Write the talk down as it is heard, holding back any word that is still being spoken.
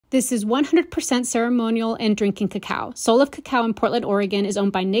This is 100% ceremonial and drinking cacao. Soul Lift Cacao in Portland, Oregon is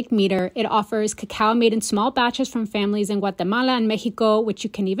owned by Nick Meter. It offers cacao made in small batches from families in Guatemala and Mexico, which you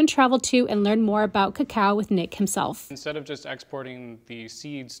can even travel to and learn more about cacao with Nick himself. Instead of just exporting the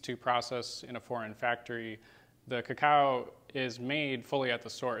seeds to process in a foreign factory, the cacao is made fully at the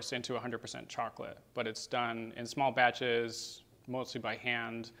source into 100% chocolate, but it's done in small batches, mostly by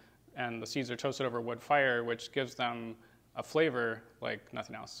hand, and the seeds are toasted over wood fire, which gives them a flavor like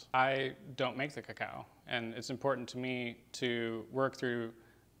nothing else. I don't make the cacao, and it's important to me to work through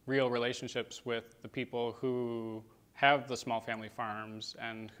real relationships with the people who have the small family farms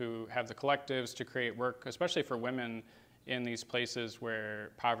and who have the collectives to create work, especially for women in these places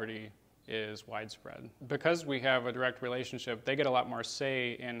where poverty is widespread. Because we have a direct relationship, they get a lot more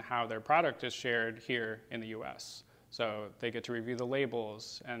say in how their product is shared here in the US. So they get to review the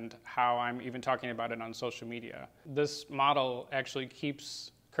labels and how I'm even talking about it on social media. This model actually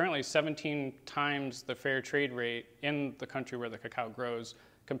keeps currently 17 times the fair trade rate in the country where the cacao grows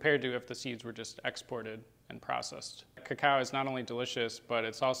compared to if the seeds were just exported and processed. Cacao is not only delicious, but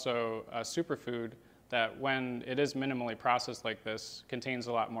it's also a superfood that when it is minimally processed like this, contains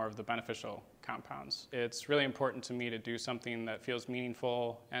a lot more of the beneficial compounds. It's really important to me to do something that feels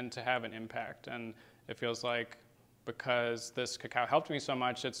meaningful and to have an impact. And it feels like because this cacao helped me so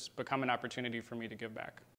much, it's become an opportunity for me to give back.